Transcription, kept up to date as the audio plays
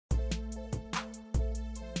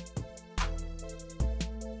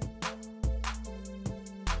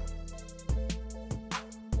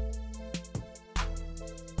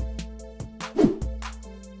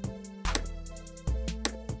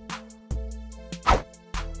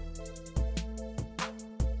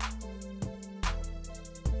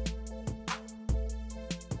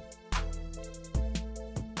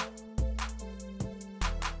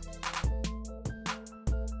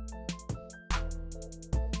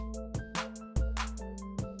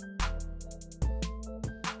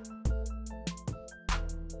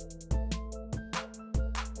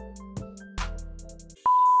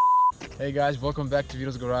Hey guys, welcome back to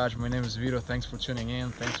Vito's Garage. My name is Vito. Thanks for tuning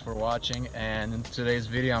in. Thanks for watching. And in today's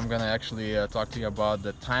video, I'm gonna actually talk to you about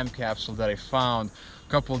the time capsule that I found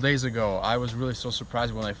a couple of days ago. I was really so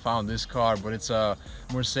surprised when I found this car, but it's a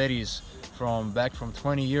Mercedes back from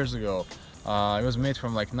 20 years ago. It was made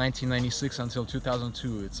from like 1996 until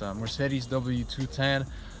 2002. It's a Mercedes W210.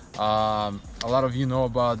 A lot of you know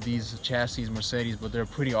about these chassis Mercedes, but they're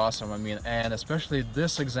pretty awesome. I mean, and especially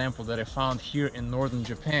this example that I found here in northern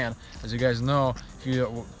Japan. As you guys know,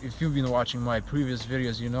 if you've been watching my previous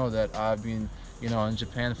videos, you know that I've been in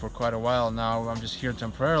Japan for quite a while now. I'm just here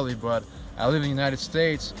temporarily, but I live in the United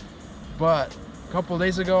States. But a couple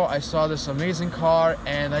days ago I saw this amazing car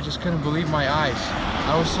and I just couldn't believe my eyes.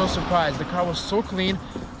 I was so surprised. The car was so clean.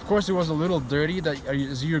 Of course it was a little dirty, that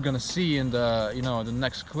as you're gonna see in the the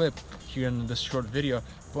next clip here in this short video,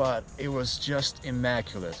 but it was just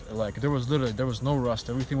immaculate. Like there was no rust.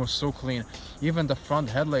 Everything was so clean. Even the front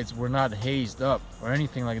headlights were not hazed up or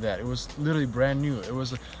anything like that. It was literally brand new.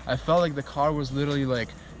 I felt like the car was literally like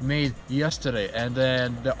made yesterday, and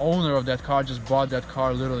then the owner of that car just bought that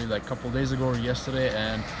car literally like a couple days ago or yesterday,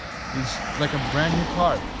 and it's like a brand new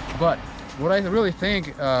car. But what I really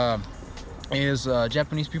think is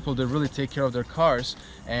Japanese people, they really take care of their cars,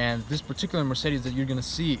 and this particular Mercedes that you're gonna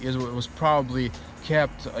see was probably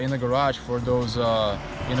kept in the garage for those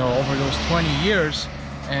over those 20 years,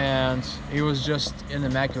 and it was just in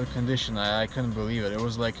immaculate condition. I couldn't believe it. It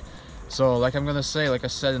was like, so like I'm gonna say, like I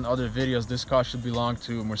said in other videos, this car should belong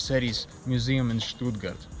to Mercedes Museum in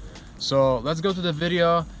Stuttgart. So let's go to the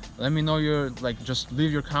video. Let me know just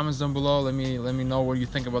leave your comments down below. Let me know what you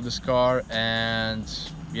think about this car, and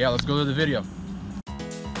yeah, let's go to the video.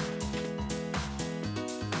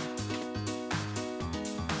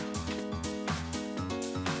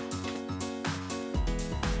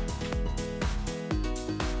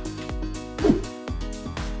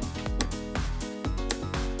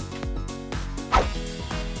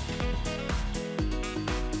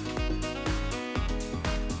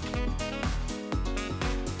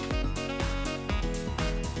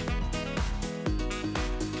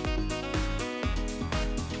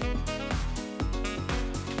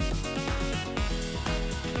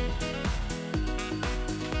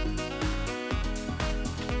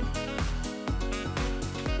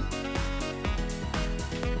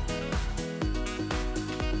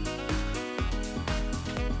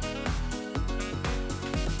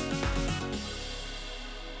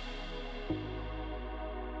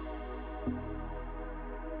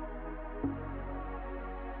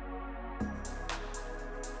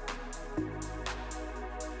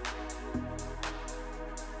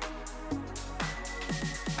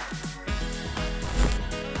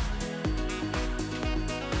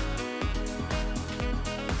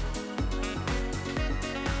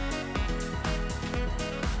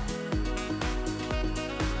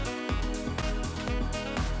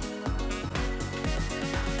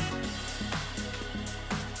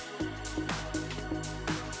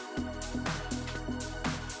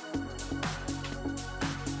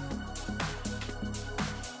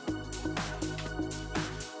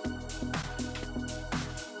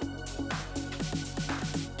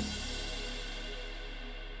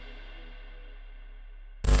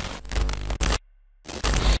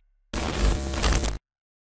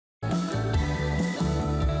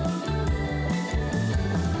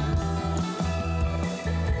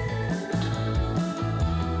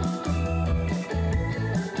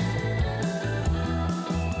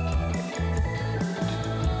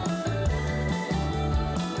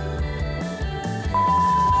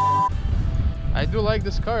 I do like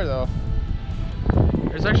this car though.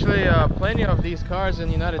 There's actually plenty of these cars in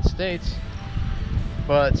the United States,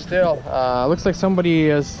 but still looks like somebody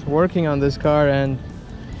is working on this car and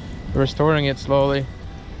restoring it slowly.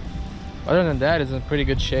 Other than that, it's in pretty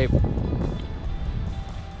good shape.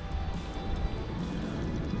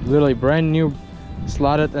 Literally brand new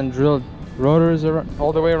slotted and drilled rotors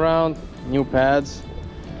all the way around, new pads,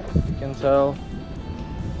 you can tell.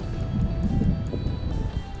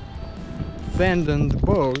 Abandoned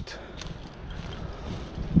boat.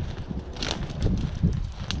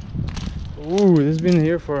 Ooh, this has been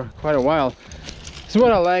here for quite a while. This is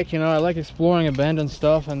what I like, I like exploring abandoned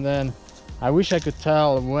stuff, and then I wish I could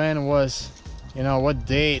tell when was, what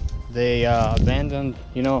date they abandoned,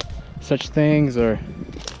 such things, or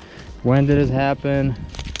when did it happen.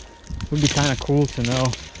 It would be kind of cool to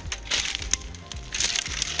know.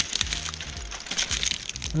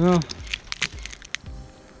 Well,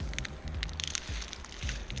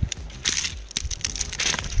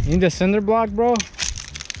 you need a cinder block, bro?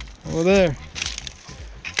 Over there.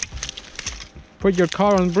 Put your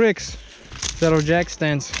car on bricks instead of jack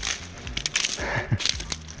stands.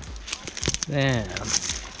 Damn.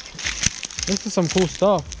 This is some cool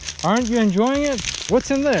stuff. Aren't you enjoying it?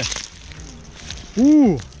 What's in there?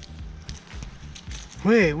 Ooh.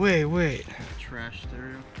 Wait. Trash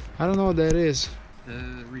stereo. I don't know what that is.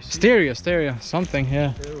 The receiver. Stereo. Something,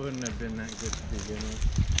 yeah. It wouldn't have been that good to begin with.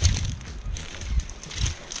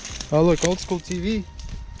 Oh, look, old school TV.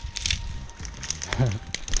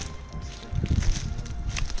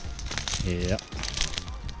 Yeah.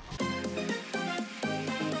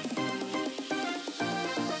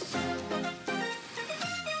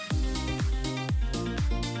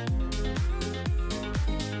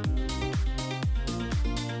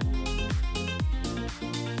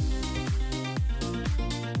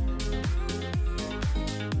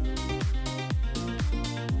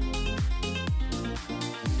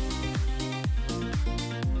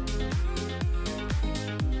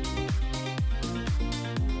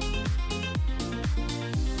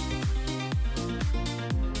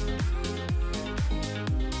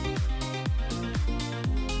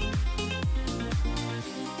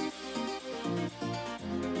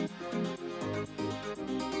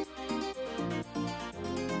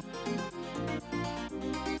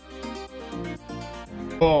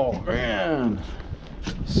 Oh man,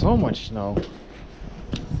 so much snow.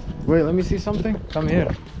 Wait, let me see something. Come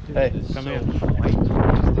here. Dude, hey, come so here. White.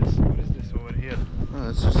 What is this over here? Oh,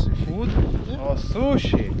 that's just sushi. Food? Yeah. Oh,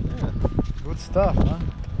 sushi. Yeah. Good stuff, huh?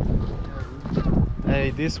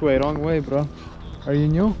 Hey, this way, wrong way, bro. Are you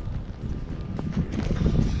new?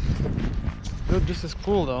 Dude, this is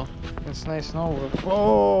cool though. It's nice snow.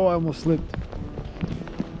 Oh, I almost slipped.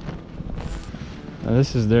 Now,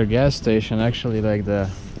 this is their gas station. Actually, like the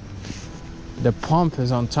pump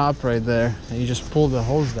is on top right there, and you just pull the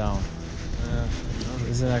hose down. Yeah.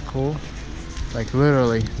 Isn't that cool? Like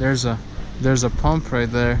literally, there's a pump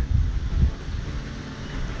right there,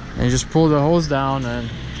 and you just pull the hose down and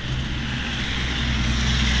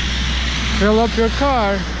fill up your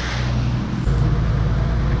car.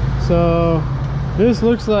 So this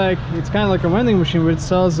looks like it's kind of like a vending machine, but it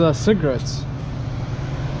sells cigarettes.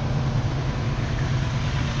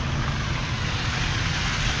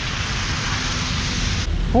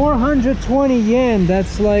 $420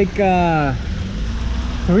 that's like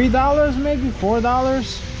 $3 maybe,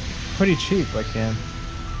 $4. Pretty cheap, I can.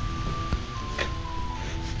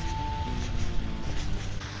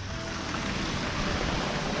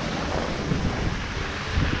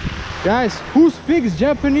 Guys, who speaks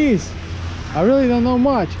Japanese? I really don't know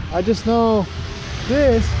much. I just know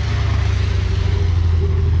this,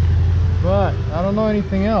 but I don't know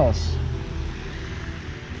anything else.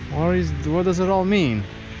 What does it all mean?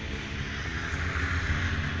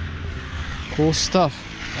 Cool stuff.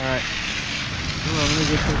 All right. Come on, let me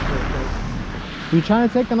get this real quick. You trying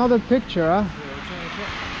to take another picture, huh? Yeah, I'm trying to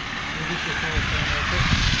check. Let me get your phone real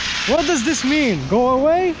quick. What does this mean? Go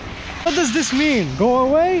away? What does this mean? Go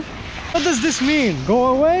away? What does this mean? Go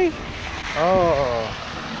away? Oh.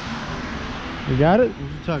 You got it? What are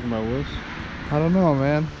you talking about, Wills? I don't know,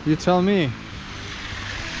 man. You tell me.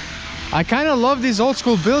 I kind of love these old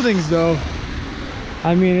school buildings though.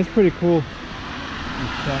 I mean, it's pretty cool.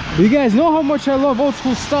 You guys know how much I love old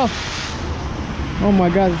school stuff. Oh my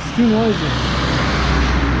god, it's too noisy.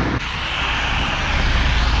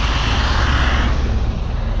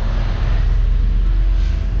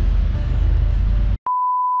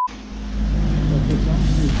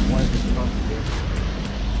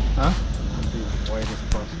 Huh?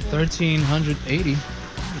 $1,380.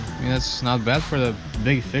 I mean, that's not bad for the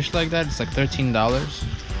big fish like that. It's like $13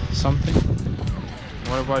 something.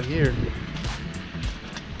 What about here?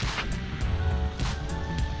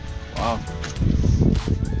 Wow,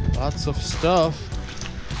 lots of stuff.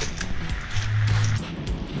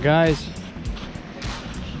 Guys,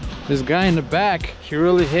 this guy in the back, he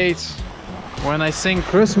really hates when I sing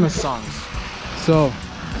Christmas songs. So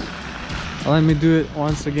let me do it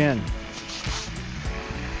once again.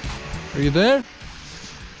 Are you there?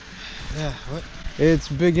 Yeah, what? It's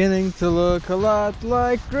beginning to look a lot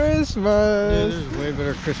like Christmas. Yeah, there's way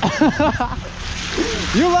better Christmas.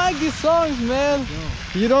 You like these songs, man?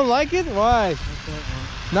 No. You don't like it? Why? Not that one.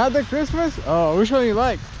 Not the Christmas? Oh, which one you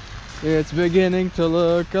like? It's beginning to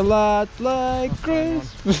look a lot like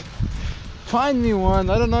Christmas. Find me one.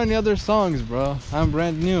 I don't know any other songs, bro. I'm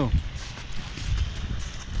brand new.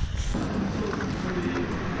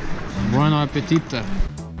 Buon appetito.